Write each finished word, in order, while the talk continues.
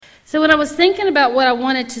So when I was thinking about what I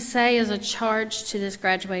wanted to say as a charge to this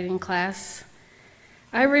graduating class,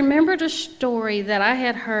 I remembered a story that I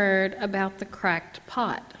had heard about the cracked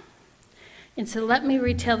pot. And so let me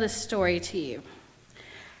retell this story to you.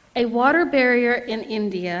 A water barrier in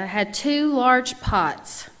India had 2 large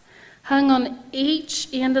pots hung on each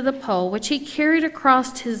end of the pole, which he carried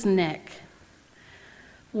across his neck.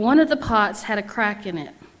 One of the pots had a crack in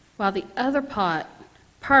it, while the other pot,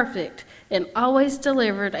 perfect, and always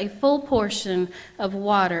delivered a full portion of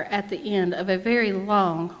water at the end of a very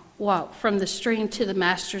long walk from the stream to the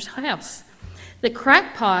master's house. The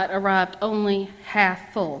cracked pot arrived only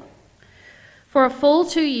half full. For a full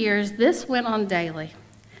 2 years, this went on daily,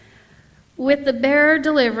 with the bearer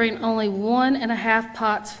delivering only 1.5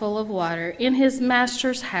 pots full of water in his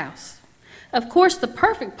master's house. Of course, the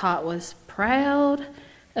perfect pot was proud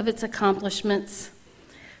of its accomplishments,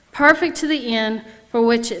 perfect to the end for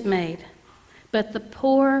which it made. But the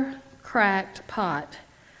poor, cracked pot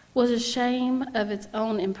was ashamed of its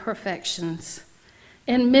own imperfections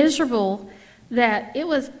and miserable that it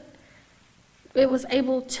was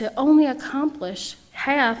able to only accomplish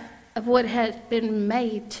half of what had been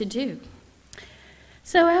made to do.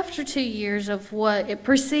 So after 2 years of what it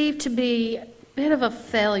perceived to be a bit of a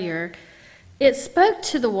failure, it spoke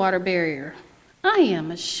to the water barrier. I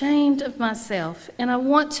am ashamed of myself, and I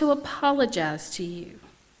want to apologize to you.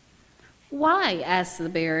 Why? Asked the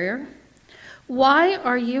barrier. Why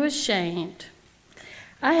are you ashamed?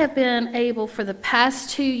 I have been able for the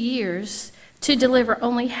past 2 years to deliver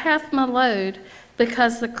only half my load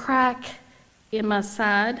because the crack in my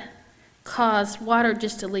side caused water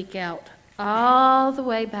just to leak out all the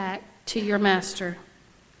way back to your master.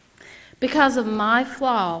 Because of my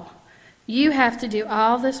flaw, you have to do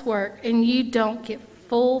all this work and you don't get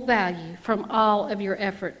full value from all of your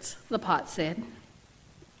efforts, the pot said.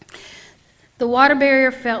 The water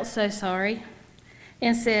barrier felt so sorry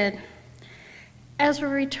and said, as we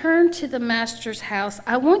return to the master's house,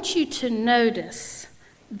 I want you to notice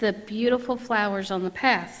the beautiful flowers on the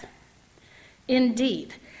path.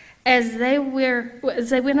 Indeed, as they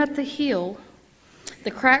went up the hill,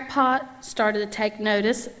 the cracked pot started to take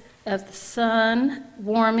notice of the sun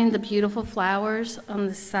warming the beautiful flowers on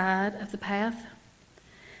the side of the path.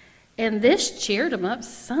 And this cheered him up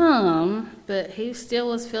some, but he still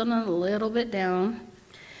was feeling a little bit down.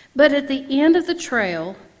 But at the end of the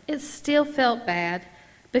trail, it still felt bad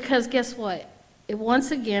because guess what? It once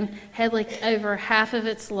again had leaked over half of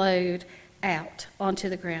its load out onto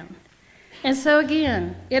the ground. And so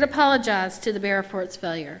again, it apologized to the bearer for its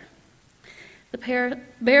failure. The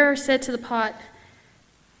bearer said to the pot,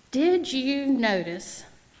 did you notice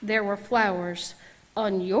there were flowers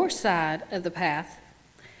on your side of the path,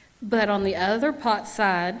 but on the other pot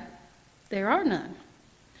side, there are none?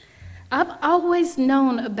 I've always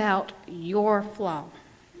known about your flaw.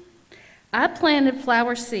 I planted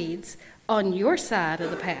flower seeds on your side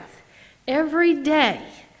of the path every day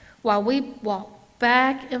while we walked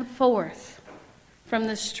back and forth from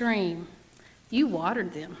the stream. You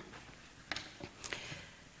watered them.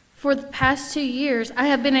 For the past 2 years, I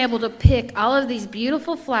have been able to pick all of these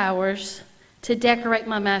beautiful flowers to decorate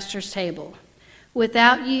my master's table.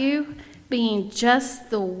 Without you being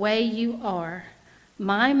just the way you are,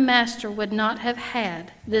 my master would not have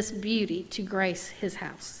had this beauty to grace his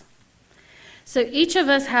house. So each of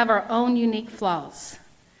us have our own unique flaws.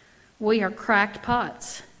 We are cracked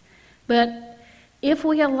pots. But if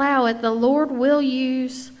we allow it, the Lord will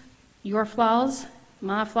use your flaws,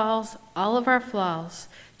 my flaws, all of our flaws,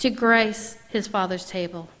 to grace his Father's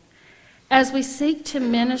table. As we seek to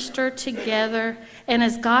minister together, and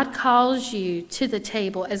as God calls you to the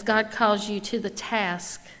table, as God calls you to the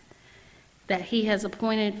task that he has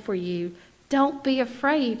appointed for you, don't be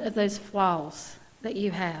afraid of those flaws that you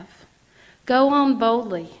have. Go on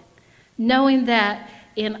boldly, knowing that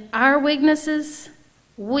in our weaknesses,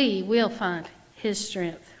 we will find his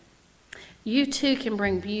strength. You too can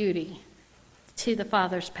bring beauty to the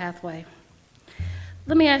Father's pathway.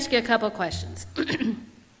 Let me ask you a couple of questions.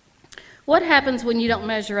 What happens when you don't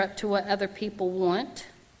measure up to what other people want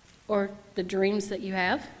or the dreams that you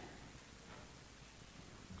have?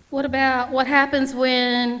 What happens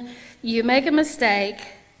when you make a mistake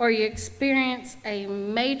or you experience a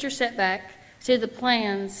major setback to the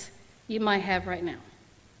plans you might have right now?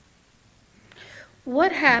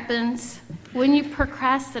 What happens when you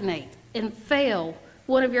procrastinate and fail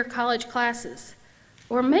one of your college classes?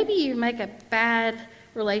 Or maybe you make a bad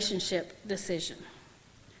relationship decision.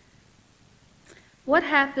 What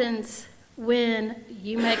happens when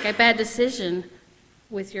you make a bad decision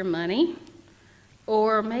with your money,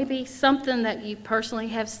 or maybe something that you personally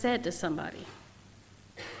have said to somebody?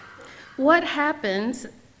 What happens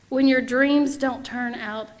when your dreams don't turn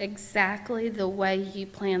out exactly the way you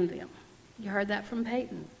planned them? You heard that from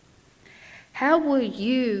Peyton. How will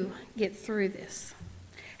you get through this?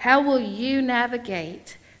 How will you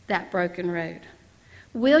navigate that broken road?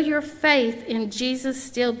 Will your faith in Jesus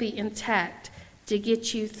still be intact to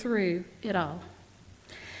get you through it all?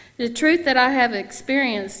 The truth that I have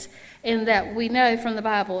experienced and that we know from the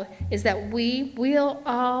Bible is that we will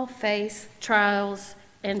all face trials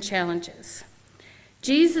and challenges.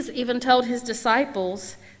 Jesus even told his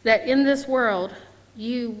disciples that in this world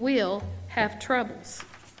you will have troubles.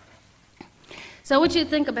 So I want you to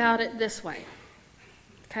think about it this way,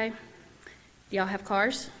 okay? Do y'all have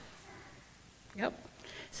cars? Yep.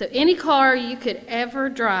 So any car you could ever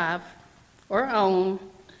drive or own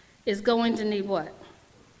is going to need what?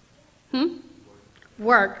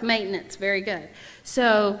 Work, maintenance, very good.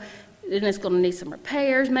 So, and it's going to need some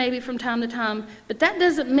repairs maybe from time to time, but that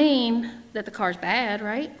doesn't mean that the car's bad,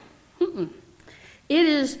 right? It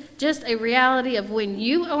is just a reality of when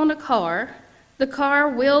you own a car, the car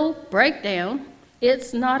will break down.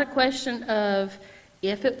 It's not a question of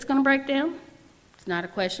if it's going to break down. It's not a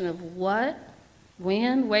question of what,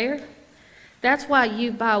 when, where. That's why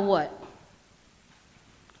you buy what?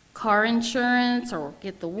 Car insurance or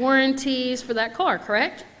get the warranties for that car,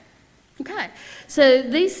 correct? Okay. So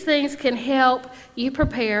these things can help you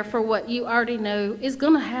prepare for what you already know is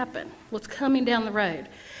going to happen, what's coming down the road.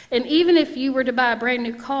 And even if you were to buy a brand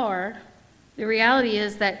new car, the reality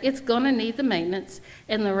is that it's going to need the maintenance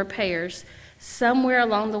and the repairs somewhere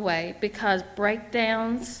along the way, because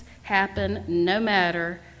breakdowns happen no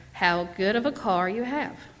matter how good of a car you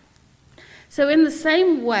have. So in the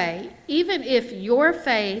same way, even if your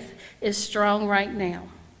faith is strong right now,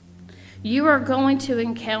 you are going to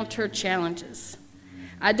encounter challenges.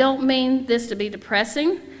 I don't mean this to be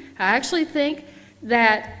depressing. I actually think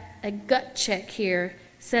that a gut check here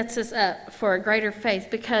sets us up for a greater faith,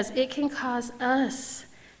 because it can cause us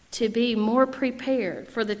to be more prepared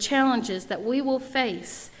for the challenges that we will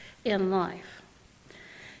face in life.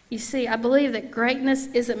 You see, I believe that greatness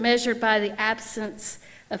isn't measured by the absence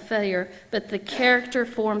of failure, but the character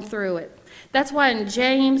formed through it. That's why in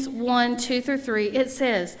James 1:2-3, it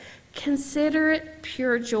says, "Consider it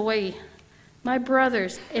pure joy, my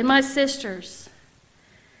brothers and my sisters,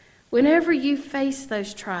 whenever you face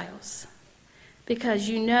those trials, because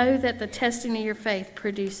you know that the testing of your faith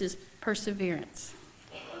produces perseverance."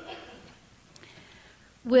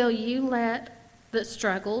 Will you let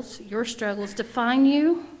your struggles define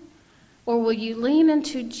you, or will you lean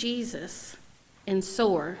into Jesus and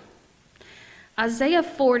soar? Isaiah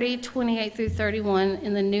 40:28-31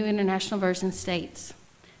 in the New International Version states,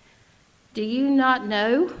 "Do you not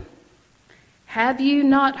know? Have you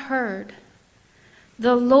not heard?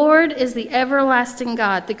 The Lord is the everlasting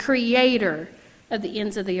God, the creator of the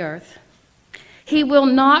ends of the earth. He will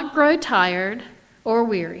not grow tired or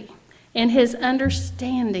weary, and his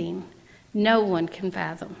understanding no one can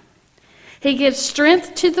fathom. He gives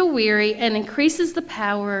strength to the weary and increases the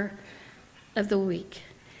power of the weak.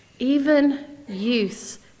 Even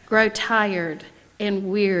youths grow tired and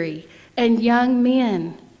weary, and young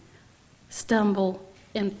men stumble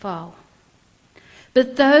and fall.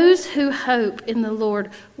 But those who hope in the Lord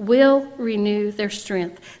will renew their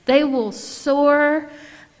strength. They will soar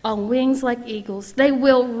on wings like eagles. They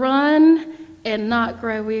will run and not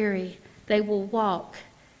grow weary. They will walk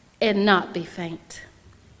and not be faint."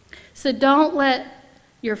 So don't let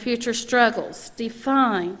your future struggles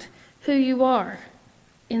define who you are.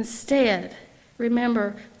 Instead,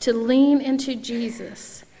 remember to lean into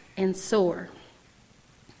Jesus and soar.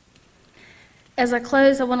 As I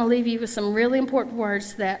close, I want to leave you with some really important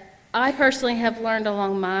words that I personally have learned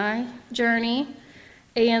along my journey.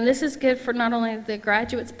 And this is good for not only the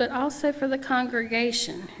graduates, but also for the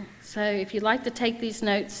congregation. So if you'd like to take these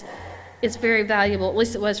notes, it's very valuable, at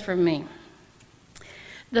least it was for me.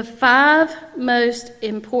 The 5 most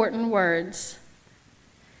important words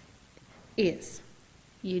is,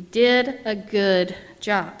 you did a good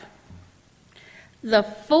job. The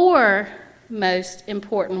 4 most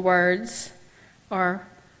important words are,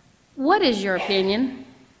 what is your opinion?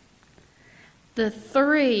 The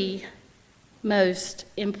 3 most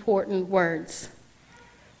important words,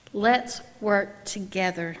 let's work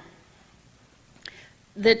together.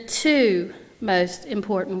 The 2 most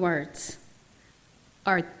important words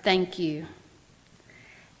are thank you.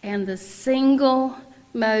 And the single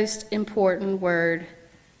most important word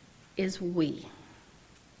is we.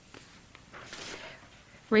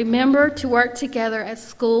 Remember to work together at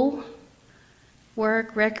school,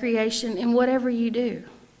 work, recreation, and whatever you do.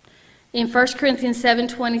 In 1 Corinthians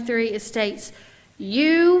 7:23, it states,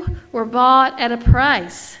 "You were bought at a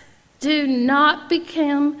price. Do not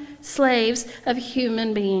become slaves of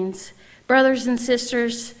human beings. Brothers and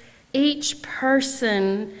sisters, each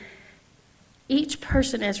person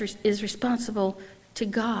is responsible to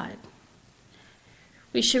God.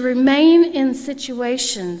 We should remain in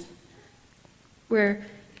situations where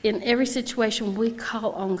in every situation we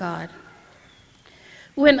call on God.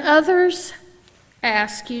 When others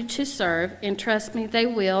ask you to serve, and trust me, they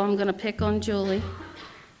will. I'm going to pick on Julie.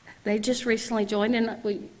 They just recently joined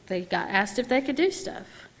and they got asked if they could do stuff.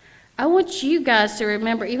 I want you guys to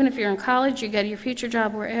remember, even if you're in college, you go to your future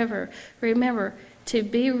job, wherever, remember to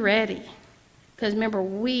be ready. Because remember,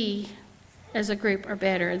 we as a group are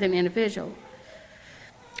better than individual.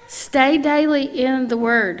 Stay daily in the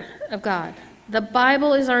Word of God. The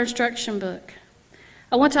Bible is our instruction book.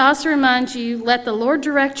 I want to also remind you, let the Lord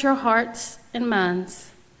direct your hearts and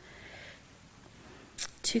minds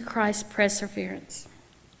to Christ's perseverance.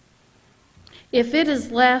 If it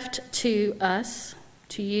is left to us,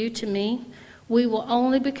 to you, to me, we will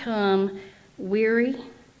only become weary,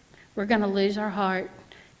 we're going to lose our heart,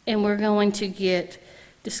 and we're going to get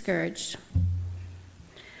discouraged.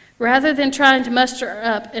 Rather than trying to muster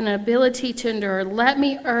up an ability to endure, let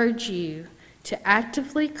me urge you to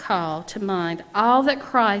actively call to mind all that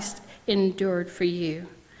Christ endured for you.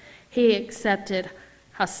 He accepted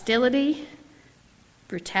hostility,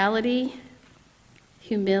 brutality,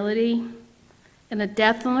 humility, and a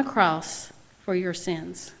death on the cross for your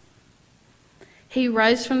sins. He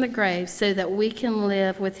rose from the grave so that we can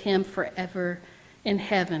live with him forever in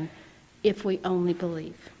heaven if we only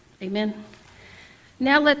believe. Amen.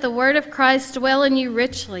 Now let the word of Christ dwell in you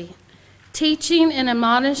richly, teaching and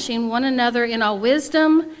admonishing one another in all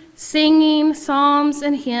wisdom, singing psalms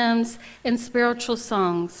and hymns and spiritual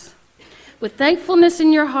songs, with thankfulness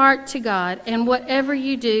in your heart to God. And whatever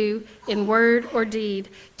you do in word or deed,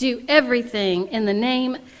 do everything in the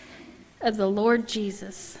name of the Lord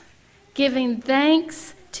Jesus, giving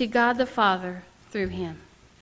thanks to God the Father through him.